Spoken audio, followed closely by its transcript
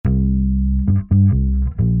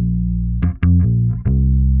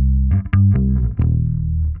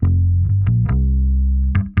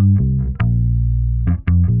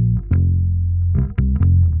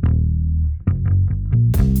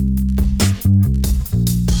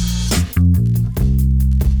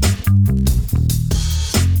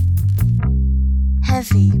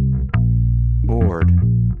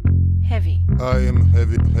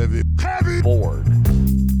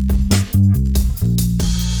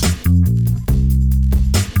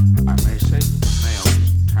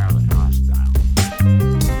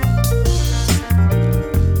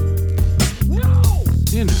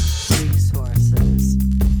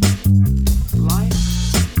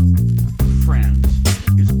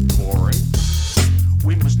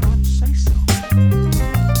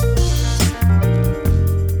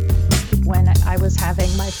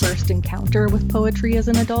poetry as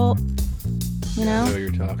an adult, you Yeah, I know know? what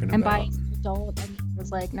you're talking And by about. as an adult, I mean, I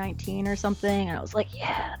was like 19 or something, and I was like,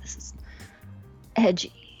 yeah, this is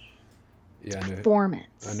edgy. It's Yeah, I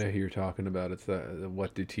performance. know who you're talking about. It's the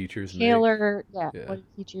what do teachers make? Taylor, yeah, Yeah. what do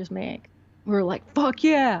teachers make? We were like, fuck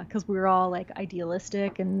yeah, because we were all like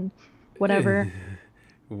idealistic and whatever.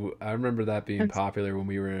 I remember that being And popular when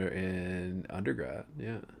we were in undergrad.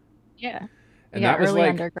 Yeah. yeah, And yeah, that was early like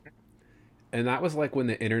undergrad. and that was like when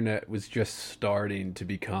the internet was just starting to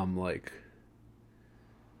become like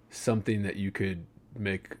something that you could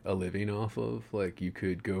make a living off of. Like you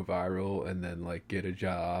could go viral and then like get a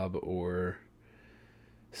job or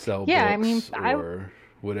sell Yeah, I mean, books or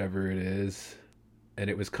whatever it is. And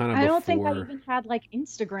it was kind of I don't think I before, even had like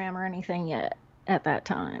Instagram or anything yet at that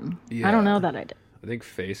time. I don't know yeah. that I did. I think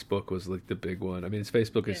Facebook was like the big one. I mean,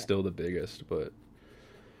 Facebook is Yeah. still the biggest, but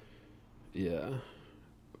yeah,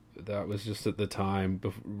 that was just at the time,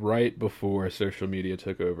 right before social media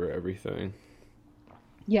took over everything.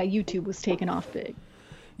 Yeah, YouTube was taken off big.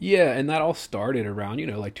 Yeah, and that all started around,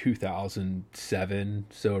 like 2007,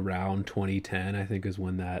 so around 2010, I think is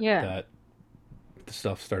when that Yeah. that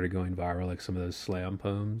stuff started going viral, like some of those slam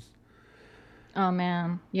poems. Oh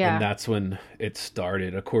man. And Yeah. that's when it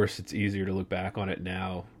started. Of course, it's easier to look back on it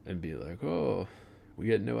now and be like, "Oh, we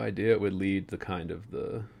had no idea it would lead the kind of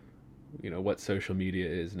what social media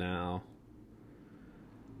is now."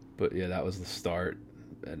 But yeah, that was the start,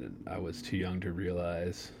 and I was too young to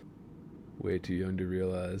realize, way too young to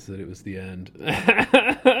realize that it was the end.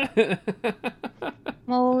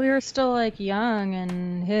 Well, we were still like young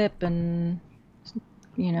and hip and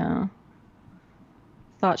you know,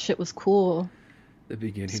 thought shit was cool. The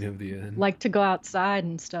beginning of the end. Like to go outside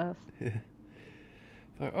and stuff.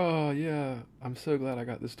 Like, oh yeah, I'm so glad I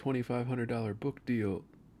got this $2,500 book deal.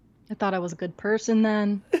 I thought I was a good person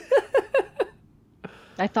then.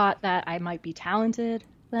 I thought that I might be talented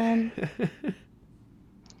then.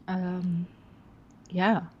 Um,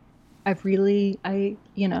 yeah. Had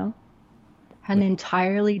an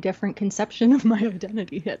entirely different conception of my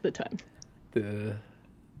identity at the time. the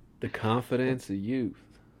the confidence of youth.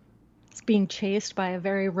 It's being chased by a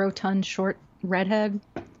very rotund, short redhead.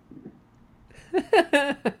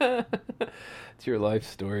 It's your life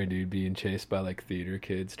story, dude, being chased by like theater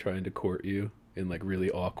kids trying to court you in like really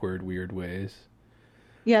awkward, weird ways.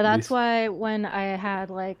 Yeah, At that's least, why when I had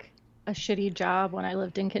like a shitty job when I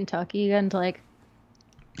lived in Kentucky and like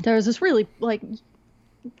there was this really like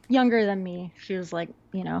younger than me. She was like,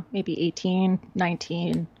 maybe 18,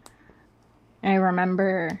 19. And I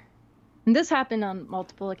remember, and this happened on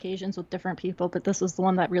multiple occasions with different people, but this was the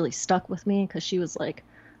one that really stuck with me because she was like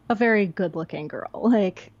a very good looking girl,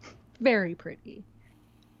 like very pretty.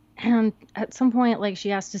 And at some point, like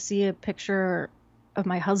she asked to see a picture of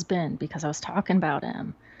my husband because I was talking about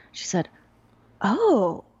him. She said,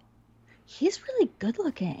 "Oh, he's really good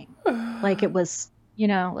looking." Like it was,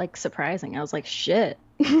 like surprising. I was like, shit.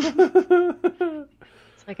 It's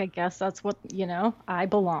like, I guess that's what, I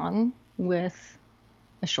belong with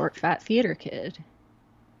a short, fat theater kid.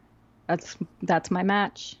 That's my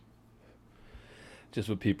match. just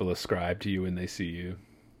what people ascribe to you when they see you.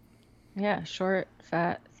 Yeah, short,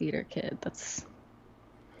 fat theater kid. That's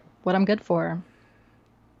what I'm good for.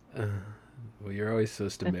 Uh, well, you're always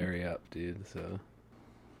supposed to I think. marry up, dude. So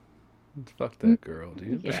fuck Mm, that girl,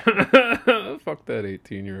 dude. yeah. Fuck that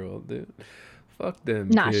 18-year-old, dude. Fuck them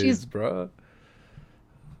Nah, kids, bruh.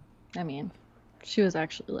 I mean, she was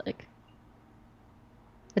actually like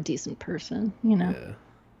a decent person. Yeah,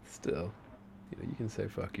 still, you can say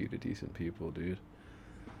fuck you to decent people, dude.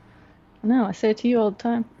 No, I say it to you all the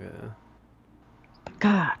time. Yeah. But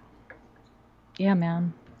God, yeah,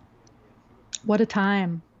 man. What a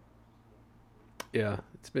time. Yeah,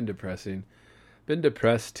 it's been depressing. Been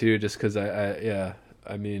depressed too, just because yeah,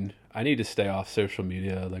 I mean, I need to stay off social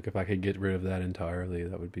media. Like, if I could get rid of that entirely,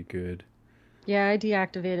 that would be good. Yeah, I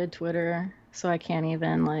deactivated Twitter, so I can't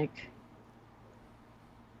even like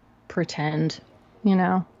pretend, you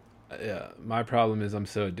know? Yeah, my problem is I'm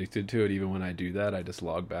so addicted to it. Even when I do that, I just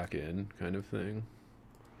log back in, kind of thing.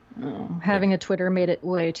 Like, Having a Twitter made it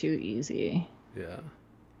way too easy. yeah,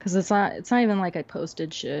 Because it's not even like I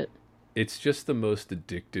posted shit. it's just the most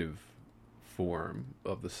addictive form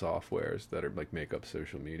of the softwares that are like make up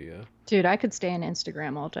social media. Dude, I could stay on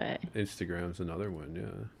Instagram all day. Instagram's another one,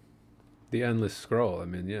 yeah. The endless scroll. I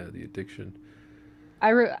mean, yeah, the addiction.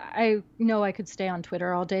 I know I could stay on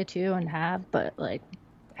Twitter all day too and but like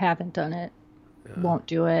haven't done it. Yeah. Won't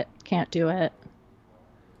do it. Can't do it.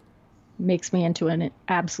 Makes me into an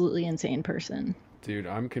absolutely insane person. Dude,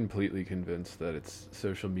 I'm completely convinced that it's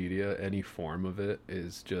social media, any form of it,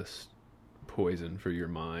 is just poison for your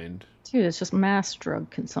mind. Dude, it's just mass drug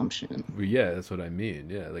consumption. Well, yeah, that's what I mean.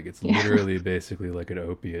 Yeah, like it's Yeah. literally basically like an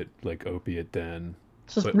opiate den.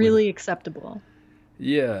 It's just But really acceptable.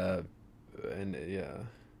 yeah, and yeah,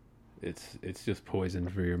 it's just poison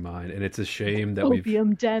for your mind, and it's a shame that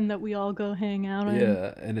Opium den that we all go hang out in.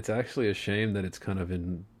 yeah, and it's actually a shame that it's kind of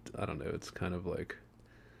I don't know, it's kind of like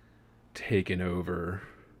taken over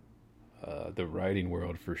the writing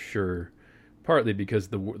world for sure. Partly because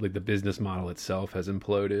the business model itself has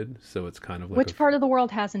imploded, so it's kind of like Which part of the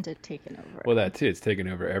world hasn't it taken over? well, that too. It's taken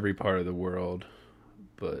over every part of the world,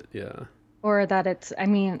 but yeah. Or that it's, I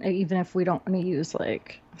mean, even if we don't want to use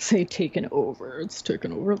like, say, taken over, it's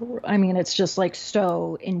taken over the world. I mean, it's just like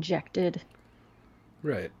so injected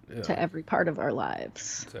Right. to Yeah. every part of our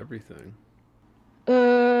lives. It's everything.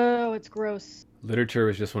 Oh, it's gross. Literature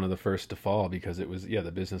was just one of the first to fall because it was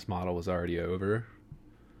the business model was already over.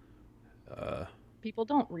 People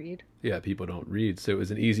don't read. Yeah, people don't read, so it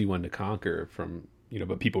was an easy one to conquer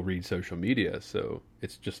but people read social media, so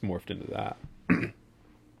it's just morphed into that.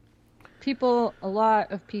 A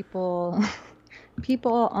lot of people,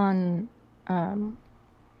 people on,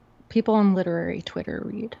 people on literary Twitter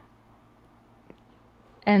read.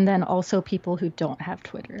 And then also people who don't have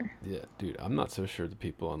Twitter. Yeah, dude, I'm not so sure the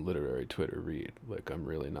people on literary Twitter read. Like, I'm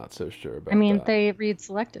really not so sure about I mean, that. they read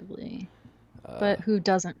selectively, but who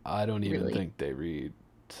doesn't I don't even really? think they read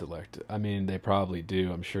select. I mean, they probably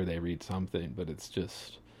do. I'm sure they read something, but it's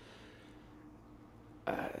just,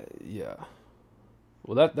 yeah.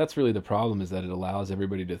 Well, that's really the problem, is that it allows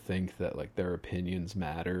everybody to think that like their opinions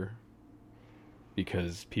matter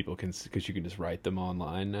because you can just write them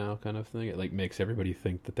online now, kind of thing. It like makes everybody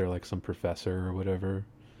think that they're like some professor or whatever.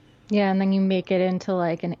 Yeah, and then you make it into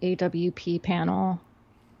like an AWP panel.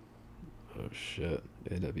 Oh shit,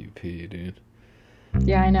 AWP, dude.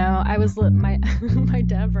 Yeah, I know. My my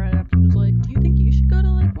dad brought it up. He was like, "Do you think you should go to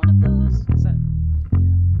like one of those?" 'Cause that, you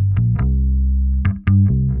know.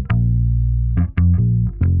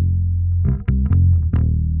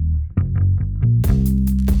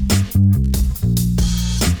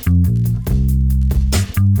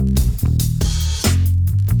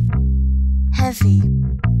 Heavy.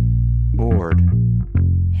 Bored.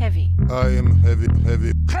 Heavy. I am heavy.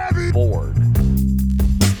 Bored.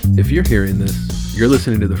 If you're hearing this, you're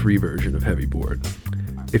listening to the free version of Heavy Board.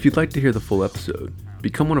 If you'd like to hear the full episode,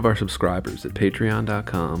 become one of our subscribers at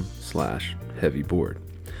patreon.com/heavyboard.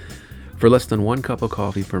 For less than 1 cup of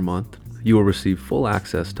coffee per month, you will receive full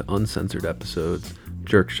access to uncensored episodes,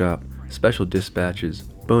 jerk shop, special dispatches,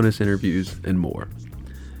 bonus interviews, and more.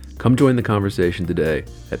 Come join the conversation today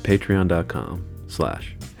at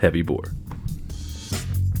patreon.com/heavyboard.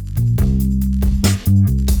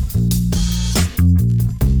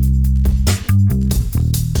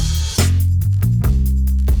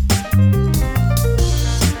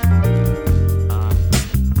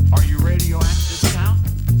 Are you radioactive now?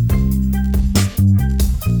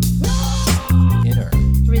 Inner.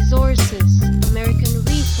 Resources. American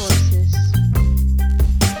resources.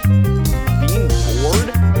 Being bored?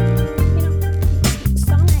 You know,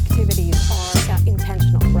 some activities are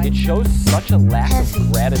intentional, right? It shows such a lack Heavy.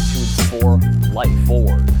 of gratitude for life.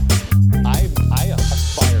 Bored. I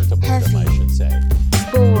aspire to boredom, Heavy. I should say.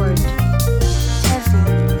 Bored. Heavy.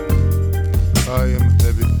 I am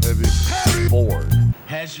heavy. Bored.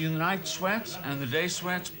 Has you the night sweats and the day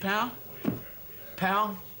sweats, pal?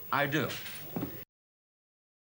 Pal, I do.